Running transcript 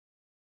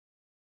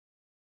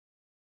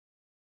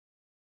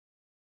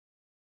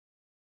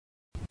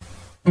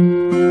Scoring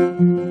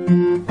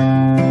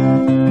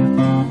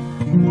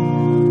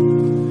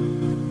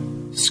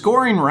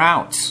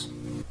routes.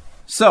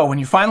 So when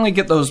you finally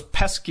get those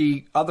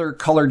pesky other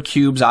colored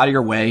cubes out of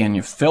your way and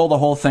you fill the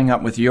whole thing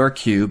up with your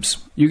cubes,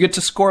 you get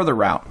to score the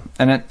route,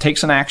 and it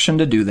takes an action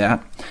to do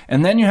that.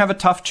 And then you have a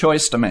tough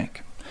choice to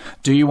make.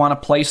 Do you want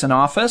to place an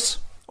office,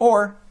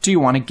 or do you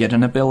want to get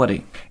an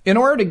ability? In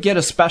order to get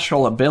a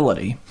special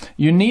ability,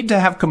 you need to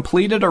have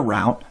completed a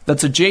route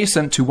that's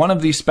adjacent to one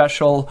of these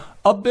special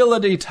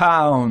ability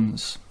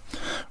towns.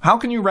 How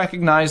can you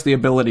recognize the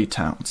ability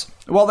towns?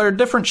 Well, they're a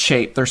different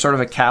shape. They're sort of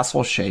a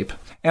castle shape.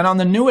 And on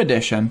the new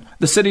edition,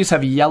 the cities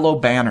have yellow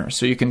banners,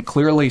 so you can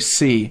clearly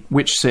see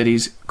which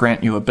cities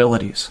grant you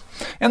abilities.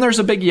 And there's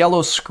a big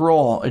yellow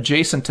scroll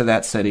adjacent to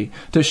that city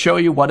to show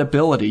you what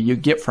ability you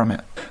get from it.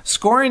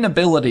 Scoring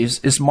abilities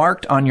is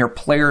marked on your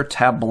player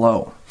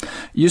tableau.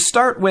 You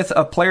start with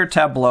a player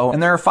tableau,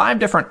 and there are 5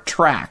 different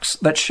tracks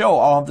that show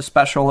all of the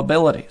special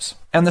abilities.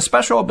 And the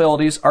special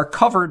abilities are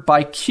covered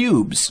by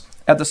cubes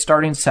at the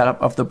starting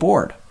setup of the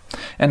board.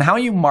 And how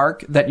you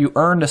mark that you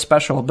earned a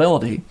special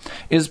ability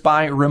is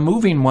by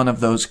removing one of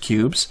those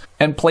cubes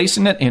and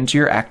placing it into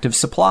your active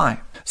supply.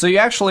 So you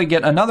actually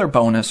get another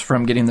bonus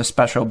from getting the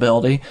special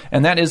ability,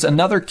 and that is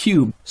another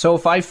cube. So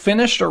if I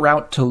finished a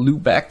route to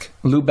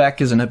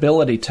Lübeck is an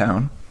ability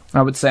town,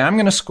 I would say I'm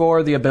going to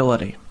score the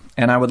ability.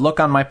 And I would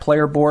look on my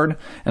player board,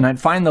 and I'd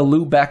find the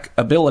Lübeck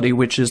ability,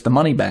 which is the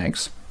money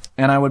bags.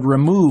 And I would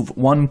remove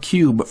 1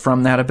 cube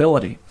from that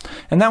ability.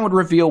 And that would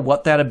reveal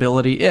what that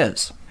ability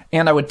is.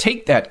 And I would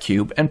take that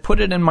cube and put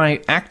it in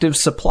my active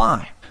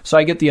supply. So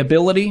I get the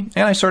ability,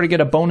 and I sort of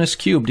get a bonus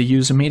cube to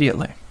use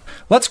immediately.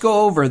 Let's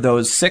go over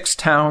those 6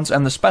 towns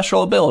and the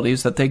special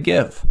abilities that they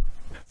give.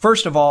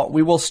 First of all,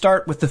 we will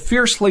start with the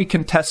fiercely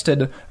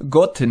contested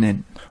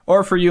Göttingen,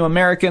 or for you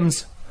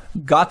Americans,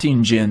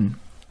 Göttingen.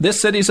 This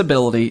city's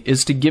ability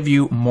is to give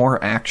you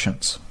more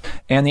actions.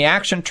 And the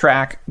action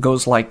track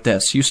goes like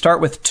this. You start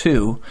with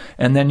 2,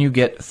 and then you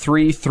get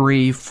 3,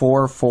 3,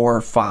 4,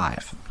 4,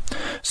 5.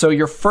 So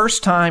your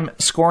first time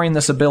scoring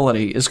this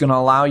ability is going to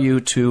allow you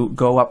to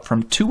go up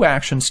from 2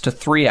 actions to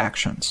 3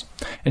 actions.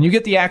 And you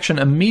get the action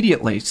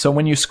immediately, so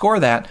when you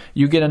score that,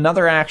 you get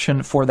another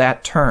action for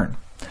that turn.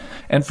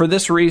 And for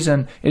this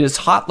reason, it is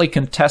hotly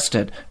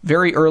contested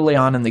very early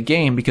on in the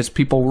game because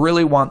people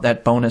really want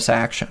that bonus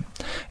action.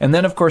 And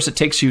then, of course, it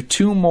takes you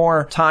 2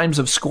 more times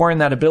of scoring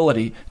that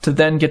ability to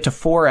then get to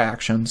 4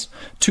 actions.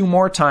 2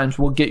 more times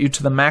will get you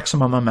to the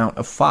maximum amount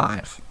of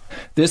 5.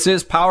 This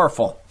is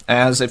powerful,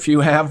 as if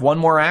you have 1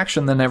 more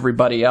action than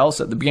everybody else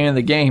at the beginning of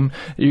the game,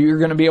 you're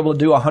going to be able to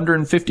do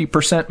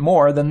 150%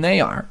 more than they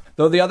are.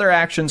 Though the other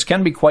actions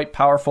can be quite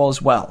powerful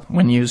as well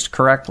when used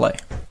correctly.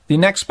 The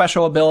next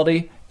special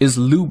ability is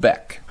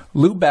Lübeck.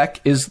 Lübeck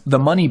is the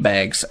money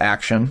bags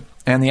action,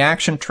 and the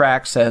action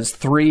track says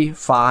 3,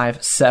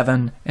 5,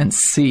 7, and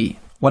C.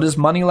 What does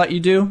money let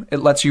you do? It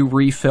lets you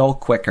refill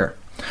quicker.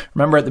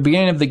 Remember, at the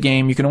beginning of the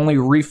game, you can only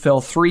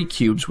refill 3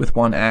 cubes with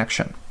 1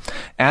 action.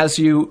 As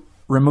you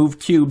remove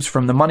cubes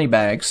from the money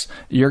bags,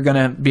 you're going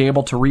to be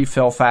able to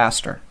refill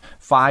faster.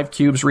 5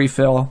 cubes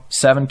refill,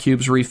 7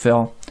 cubes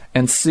refill,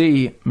 and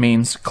C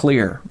means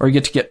clear, or you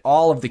get to get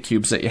all of the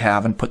cubes that you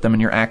have and put them in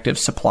your active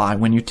supply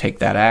when you take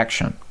that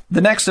action.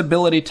 The next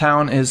ability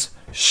town is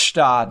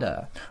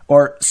Stade,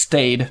 or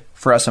Stade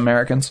for us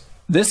Americans.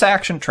 This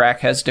action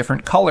track has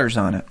different colors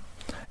on it,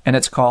 and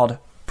it's called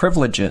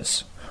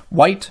privileges: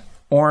 white,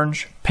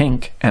 orange,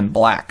 pink, and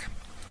black.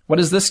 What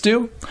does this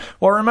do?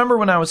 Well, remember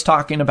when I was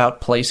talking about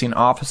placing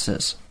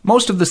offices?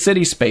 Most of the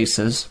city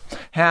spaces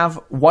have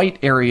white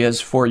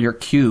areas for your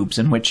cubes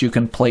in which you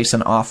can place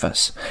an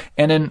office.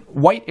 And in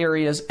white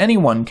areas,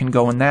 anyone can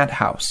go in that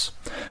house.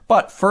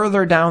 But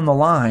further down the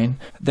line,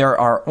 there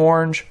are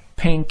orange,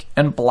 pink,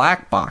 and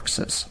black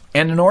boxes.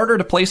 And in order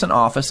to place an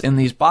office in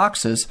these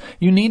boxes,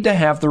 you need to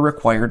have the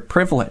required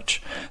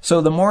privilege.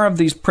 So the more of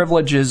these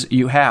privileges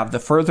you have, the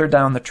further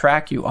down the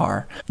track you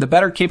are, the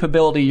better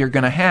capability you're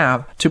going to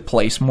have to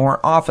place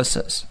more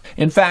offices.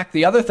 In fact,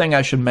 the other thing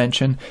I should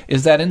mention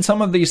is that in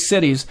some of these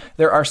cities,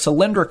 there are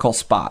cylindrical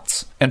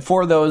spots. And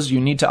for those, you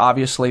need to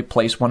obviously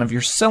place one of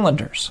your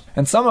cylinders.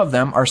 And some of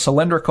them are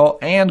cylindrical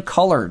and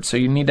colored, so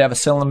you need to have a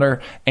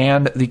cylinder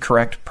and the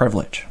correct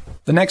privilege.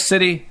 The next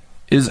city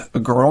is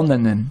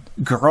Groningen.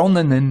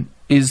 Groningen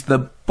is the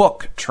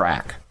book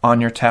track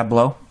on your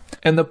tableau.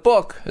 And the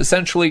book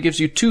essentially gives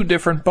you 2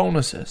 different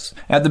bonuses.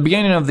 At the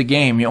beginning of the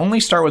game, you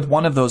only start with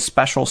 1 of those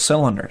special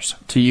cylinders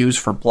to use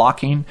for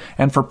blocking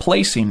and for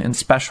placing in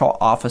special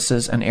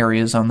offices and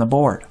areas on the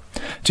board.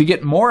 To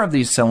get more of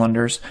these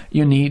cylinders,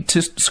 you need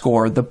to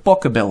score the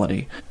book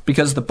ability,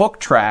 because the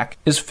book track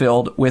is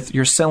filled with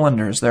your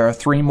cylinders. There are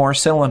 3 more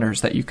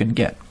cylinders that you can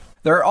get.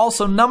 There are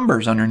also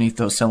numbers underneath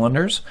those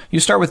cylinders. You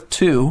start with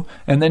 2,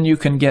 and then you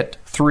can get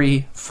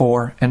 3,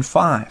 4, and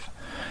 5.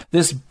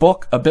 This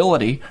book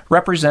ability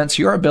represents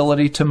your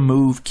ability to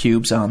move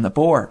cubes on the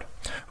board.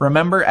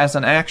 Remember, as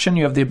an action,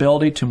 you have the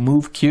ability to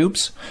move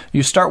cubes.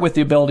 You start with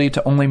the ability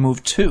to only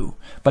move 2,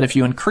 but if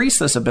you increase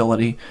this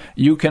ability,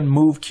 you can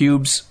move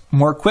cubes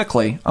more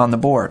quickly on the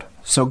board.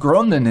 So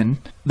Gröningen,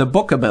 the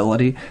book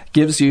ability,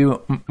 gives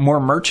you more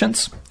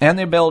merchants and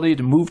the ability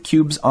to move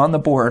cubes on the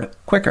board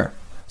quicker.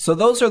 So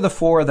those are the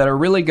 4 that are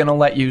really going to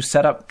let you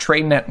set up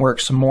trade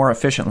networks more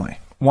efficiently.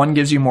 One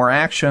gives you more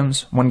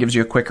actions, one gives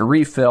you a quicker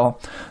refill,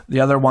 the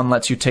other one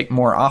lets you take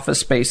more office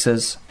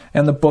spaces,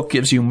 and the book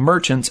gives you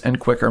merchants and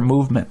quicker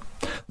movement.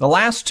 The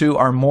last 2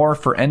 are more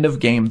for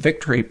end-of-game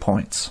victory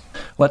points.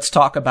 Let's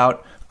talk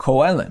about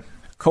Koellen.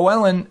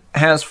 Koellen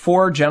has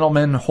 4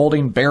 gentlemen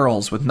holding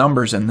barrels with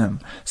numbers in them,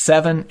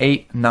 7,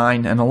 8,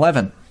 9, and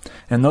 11.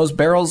 And those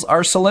barrels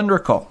are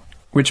cylindrical,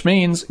 which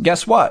means,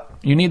 guess what?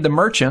 You need the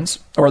merchants,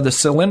 or the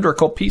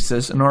cylindrical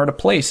pieces, in order to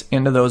place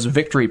into those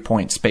victory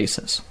point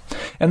spaces.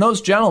 And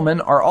those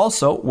gentlemen are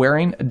also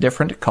wearing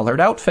different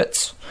colored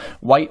outfits,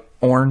 white,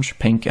 orange,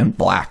 pink, and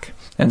black.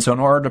 And so in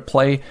order to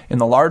play in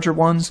the larger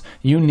ones,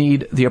 you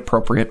need the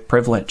appropriate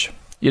privilege.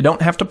 You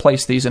don't have to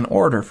place these in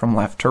order from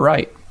left to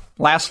right.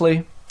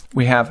 Lastly,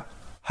 we have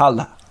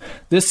Halle.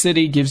 This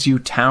city gives you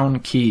town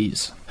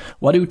keys.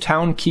 What do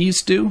town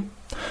keys do?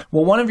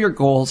 Well, one of your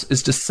goals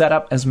is to set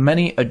up as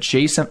many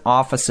adjacent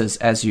offices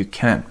as you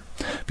can.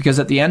 Because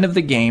at the end of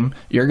the game,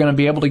 you're going to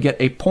be able to get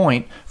a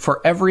point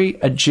for every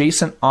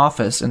adjacent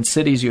office and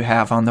cities you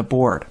have on the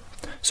board.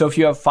 So if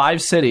you have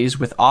 5 cities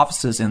with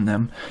offices in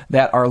them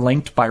that are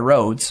linked by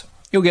roads,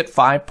 you'll get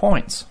 5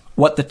 points.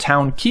 What the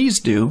town keys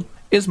do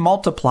is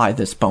multiply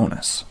this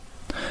bonus.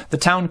 The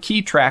town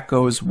key track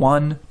goes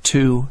 1,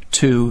 2,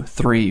 2,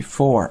 3,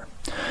 4.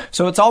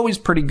 So it's always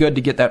pretty good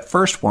to get that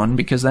first one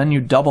because then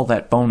you double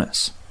that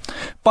bonus.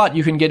 But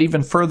you can get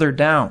even further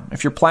down.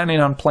 If you're planning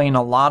on playing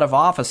a lot of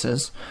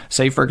offices,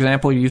 say for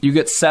example you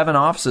get 7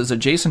 offices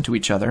adjacent to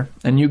each other,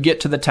 and you get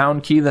to the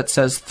town key that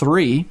says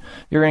 3,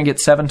 you're going to get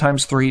 7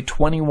 times 3,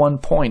 21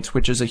 points,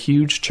 which is a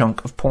huge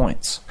chunk of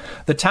points.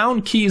 The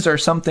town keys are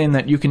something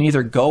that you can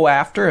either go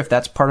after if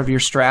that's part of your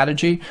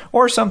strategy,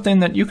 or something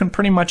that you can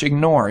pretty much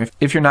ignore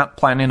if you're not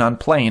planning on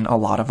playing a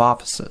lot of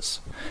offices.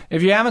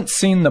 If you haven't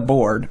seen the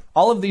board,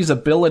 all of these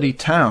ability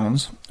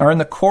towns are in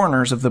the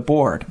corners of the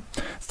board.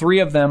 3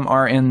 of them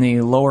are in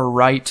the lower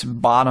right,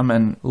 bottom,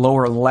 and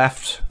lower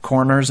left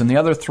corners, and the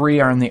other 3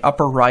 are in the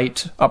upper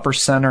right, upper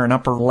center, and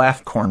upper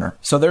left corner.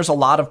 So there's a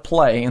lot of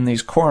play in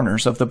these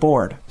corners of the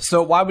board.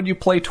 So why would you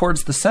play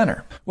towards the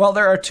center? Well,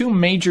 there are 2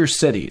 major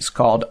cities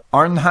called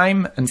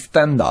Arnhem and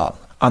Stendal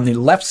on the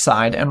left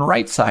side and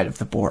right side of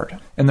the board.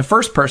 And the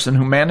first person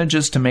who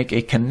manages to make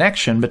a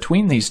connection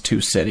between these 2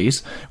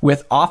 cities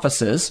with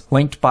offices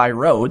linked by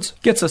roads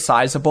gets a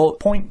sizable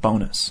point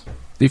bonus.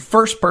 The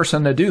first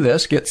person to do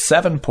this gets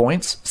 7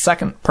 points,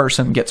 second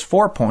person gets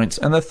 4 points,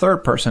 and the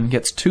third person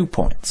gets 2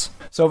 points.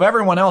 So if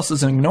everyone else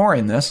is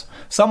ignoring this,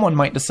 someone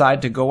might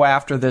decide to go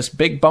after this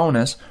big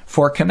bonus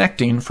for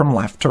connecting from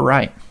left to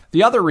right.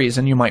 The other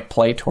reason you might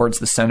play towards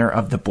the center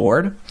of the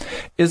board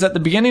is at the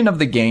beginning of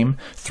the game,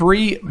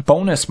 3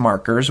 bonus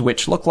markers,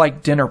 which look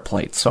like dinner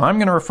plates, so I'm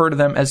going to refer to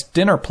them as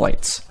dinner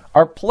plates,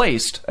 are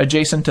placed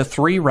adjacent to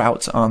 3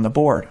 routes on the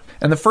board.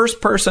 And the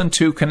first person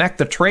to connect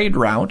the trade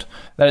route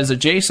that is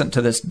adjacent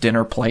to this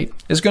dinner plate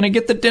is going to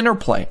get the dinner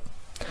plate.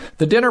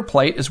 The dinner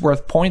plate is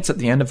worth points at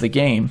the end of the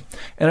game,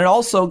 and it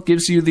also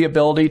gives you the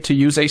ability to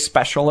use a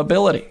special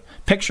ability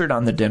pictured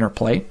on the dinner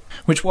plate,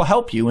 which will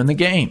help you in the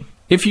game.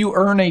 If you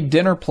earn a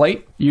dinner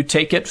plate, you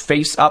take it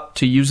face up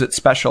to use its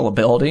special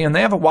ability, and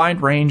they have a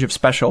wide range of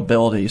special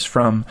abilities,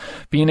 from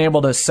being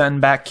able to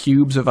send back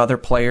cubes of other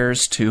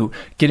players, to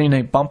getting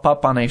a bump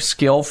up on a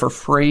skill for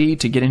free,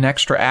 to getting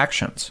extra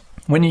actions.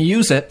 When you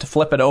use it to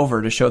flip it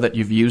over to show that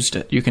you've used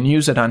it, you can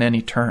use it on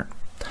any turn.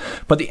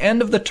 But the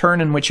end of the turn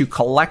in which you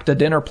collect a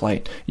dinner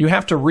plate, you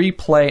have to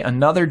replay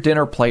another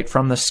dinner plate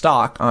from the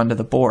stock onto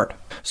the board,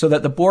 so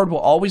that the board will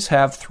always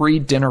have 3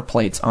 dinner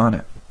plates on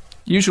it.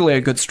 Usually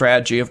a good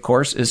strategy, of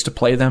course, is to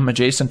play them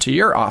adjacent to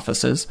your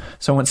offices,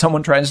 so when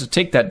someone tries to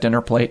take that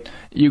dinner plate,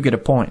 you get a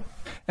point.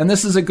 And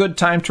this is a good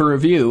time to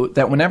review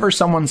that whenever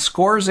someone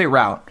scores a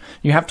route,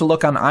 you have to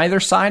look on either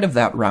side of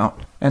that route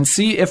and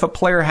see if a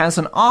player has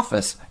an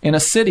office in a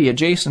city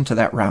adjacent to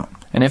that route.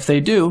 And if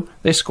they do,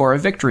 they score a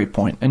victory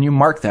point, and you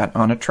mark that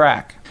on a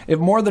track. If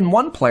more than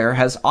one player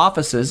has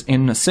offices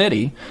in a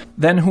city,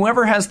 then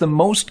whoever has the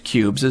most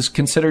cubes is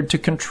considered to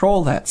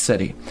control that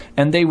city,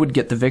 and they would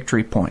get the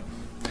victory point.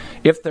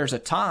 If there's a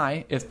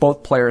tie, if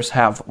both players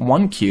have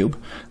 1 cube,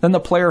 then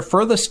the player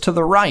furthest to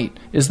the right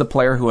is the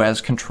player who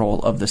has control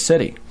of the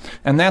city.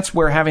 And that's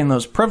where having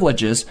those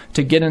privileges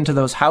to get into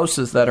those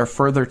houses that are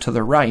further to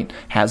the right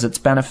has its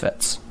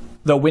benefits.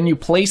 Though when you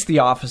place the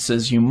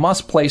offices, you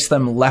must place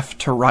them left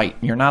to right.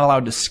 You're not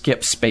allowed to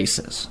skip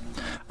spaces.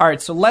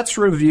 Alright, so let's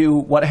review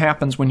what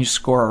happens when you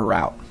score a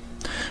route.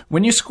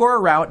 When you score a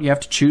route, you have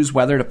to choose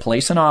whether to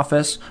place an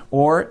office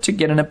or to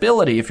get an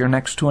ability if you're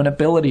next to an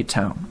ability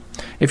town.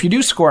 If you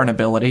do score an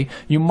ability,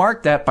 you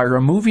mark that by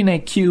removing a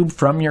cube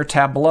from your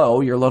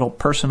tableau, your little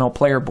personal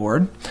player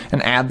board,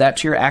 and add that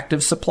to your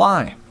active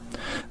supply.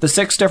 The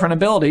 6 different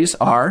abilities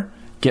are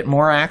Get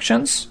More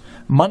Actions,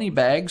 Money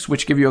Bags,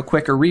 which give you a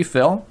quicker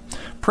refill,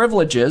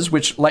 Privileges,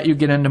 which let you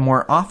get into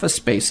more office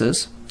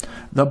spaces,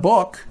 the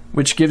Book,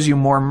 which gives you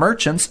more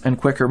merchants and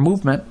quicker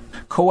movement,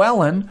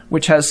 Coelen,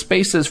 which has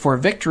spaces for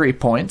victory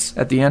points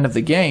at the end of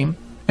the game,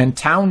 and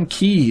town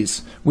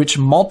keys, which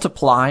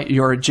multiply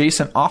your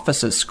adjacent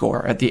office's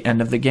score at the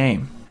end of the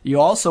game.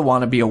 You also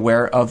want to be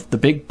aware of the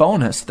big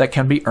bonus that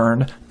can be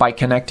earned by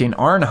connecting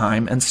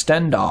Arnheim and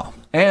Stendal.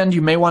 And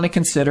you may want to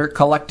consider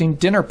collecting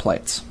dinner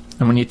plates.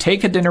 And when you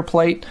take a dinner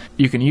plate,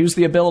 you can use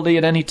the ability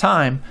at any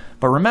time,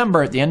 but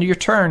remember, at the end of your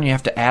turn, you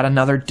have to add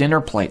another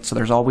dinner plate, so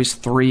there's always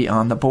 3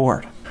 on the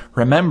board.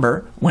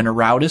 Remember, when a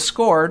route is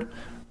scored,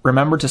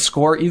 remember to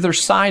score either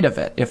side of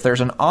it if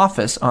there's an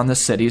office on the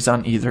cities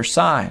on either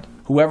side.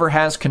 Whoever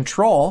has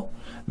control,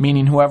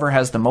 meaning whoever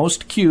has the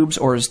most cubes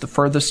or is the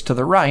furthest to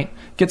the right,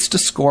 gets to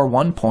score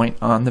 1 point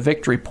on the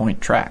victory point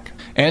track.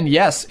 And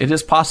yes, it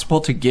is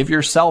possible to give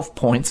yourself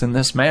points in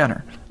this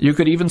manner. You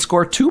could even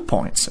score 2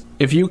 points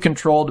if you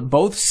controlled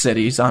both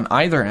cities on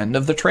either end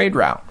of the trade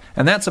route.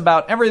 And that's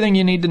about everything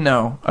you need to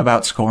know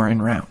about scoring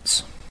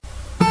routes.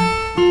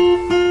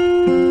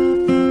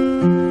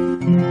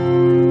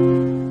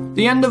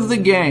 The end of the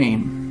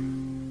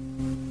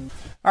game.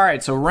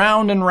 Alright, so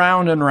round and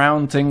round and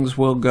round things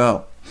will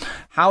go.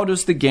 How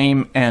does the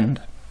game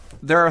end?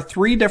 There are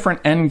 3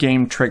 different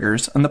endgame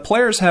triggers, and the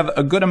players have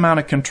a good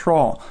amount of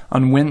control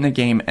on when the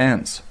game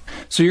ends.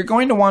 So you're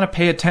going to want to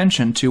pay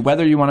attention to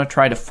whether you want to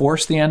try to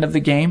force the end of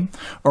the game,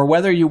 or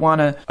whether you want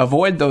to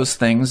avoid those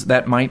things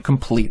that might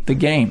complete the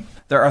game.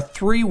 There are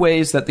 3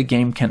 ways that the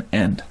game can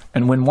end,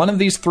 and when one of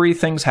these 3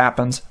 things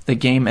happens, the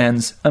game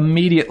ends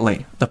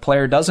immediately. The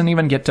player doesn't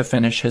even get to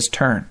finish his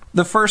turn.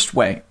 The first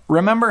way,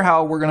 remember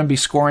how we're going to be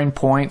scoring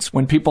points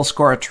when people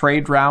score a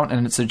trade route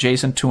and it's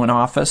adjacent to an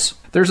office?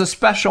 There's a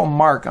special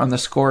mark on the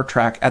score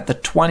track at the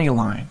 20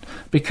 line,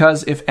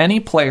 because if any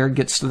player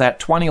gets to that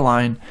 20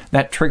 line,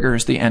 that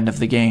triggers the end of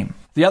the game.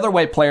 The other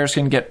way players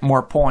can get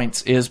more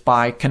points is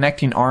by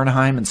connecting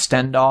Arnheim and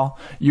Stendal.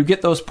 You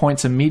get those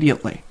points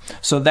immediately,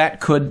 so that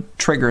could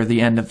trigger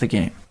the end of the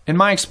game. In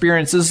my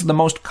experience, this is the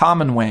most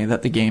common way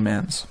that the game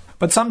ends.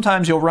 But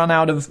sometimes you'll run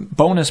out of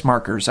bonus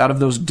markers, out of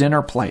those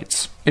dinner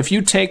plates. If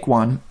you take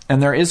one,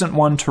 and there isn't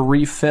one to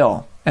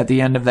refill at the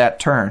end of that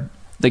turn,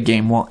 the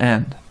game will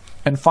end.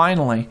 And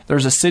finally,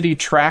 there's a city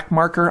track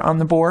marker on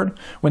the board.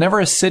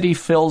 Whenever a city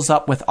fills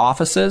up with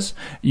offices,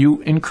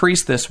 you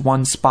increase this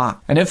 1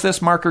 spot. And if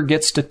this marker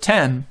gets to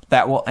 10,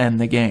 that will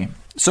end the game.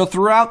 So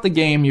throughout the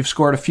game, you've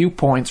scored a few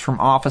points from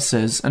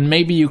offices, and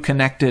maybe you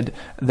connected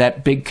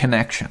that big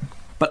connection.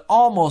 But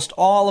almost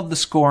all of the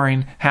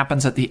scoring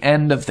happens at the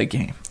end of the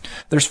game.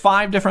 There's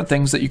 5 different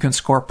things that you can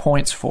score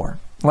points for.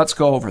 Let's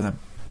go over them.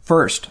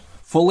 First,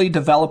 fully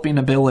developing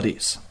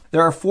abilities.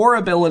 There are 4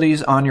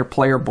 abilities on your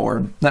player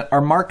board that are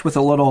marked with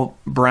a little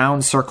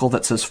brown circle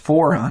that says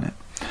 4 on it.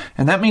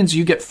 And that means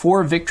you get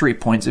 4 victory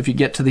points if you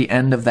get to the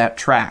end of that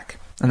track.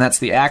 And that's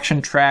the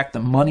action track, the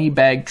money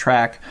bag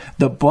track,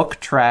 the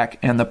book track,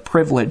 and the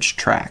privilege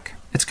track.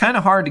 It's kind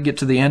of hard to get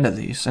to the end of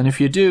these, and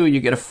if you do, you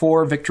get a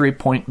 4 victory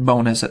point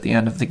bonus at the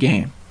end of the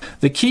game.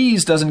 The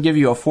keys doesn't give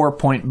you a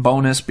 4-point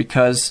bonus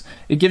because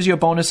it gives you a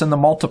bonus in the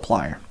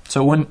multiplier,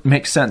 so it wouldn't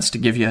make sense to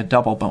give you a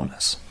double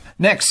bonus.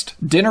 Next,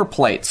 dinner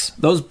plates,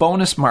 those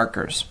bonus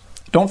markers.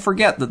 Don't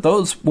forget that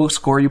those will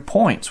score you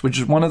points, which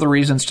is one of the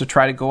reasons to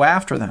try to go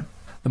after them.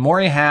 The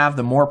more you have,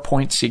 the more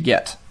points you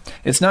get.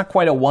 It's not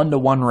quite a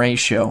 1-to-1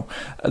 ratio.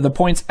 The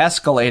points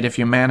escalate if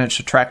you manage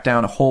to track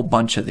down a whole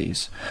bunch of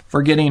these.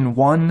 For getting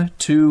 1,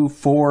 2,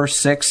 4,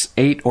 6,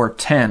 8, or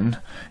 10,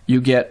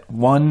 you get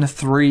 1,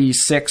 3,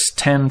 6,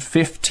 10,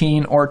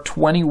 15, or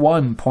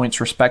 21 points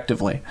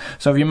respectively.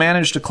 So if you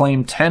manage to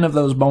claim 10 of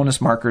those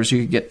bonus markers,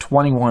 you could get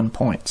 21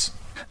 points.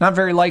 Not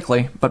very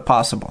likely, but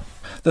possible.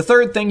 The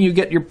third thing you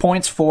get your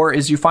points for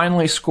is you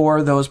finally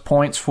score those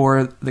points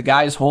for the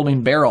guys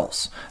holding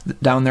barrels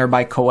down there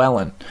by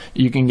Coelen.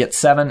 You can get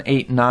 7,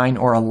 8, 9,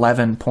 or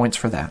 11 points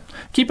for that.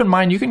 Keep in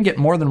mind you can get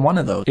more than one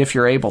of those if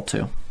you're able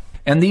to.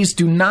 And these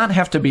do not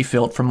have to be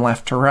filled from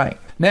left to right.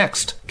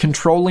 Next,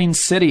 controlling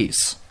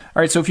cities.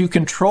 All right, so if you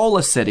control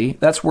a city,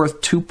 that's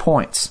worth 2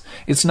 points.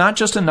 It's not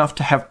just enough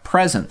to have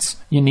presence.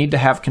 You need to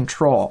have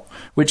control,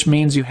 which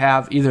means you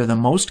have either the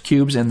most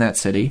cubes in that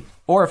city,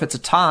 or if it's a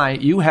tie,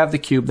 you have the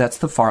cube that's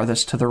the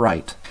farthest to the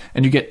right.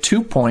 And you get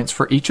 2 points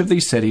for each of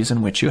these cities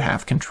in which you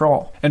have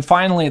control. And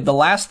finally, the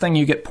last thing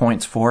you get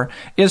points for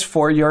is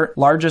for your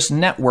largest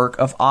network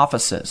of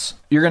offices.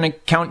 You're going to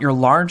count your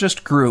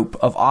largest group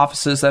of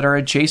offices that are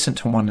adjacent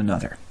to one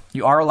another.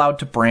 You are allowed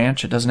to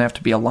branch, it doesn't have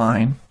to be a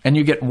line. And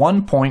you get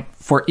 1 point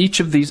for each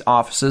of these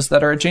offices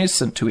that are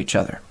adjacent to each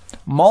other,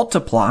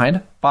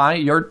 multiplied by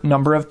your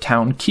number of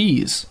town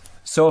keys.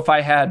 So if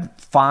I had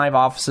 5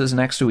 offices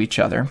next to each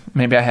other,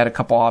 maybe I had a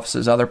couple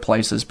offices other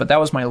places, but that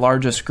was my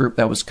largest group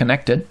that was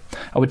connected,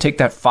 I would take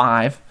that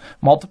 5,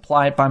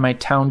 multiply it by my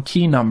town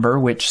key number,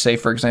 which, say,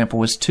 for example,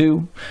 was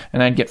 2,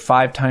 and I'd get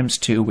 5 times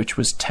 2, which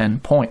was 10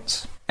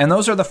 points. And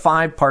those are the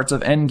 5 parts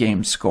of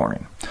endgame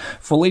scoring.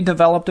 Fully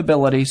developed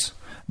abilities,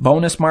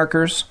 bonus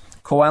markers,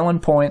 Coelen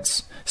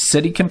points,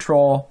 city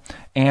control,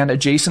 and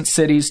adjacent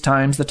cities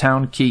times the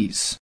town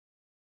keys.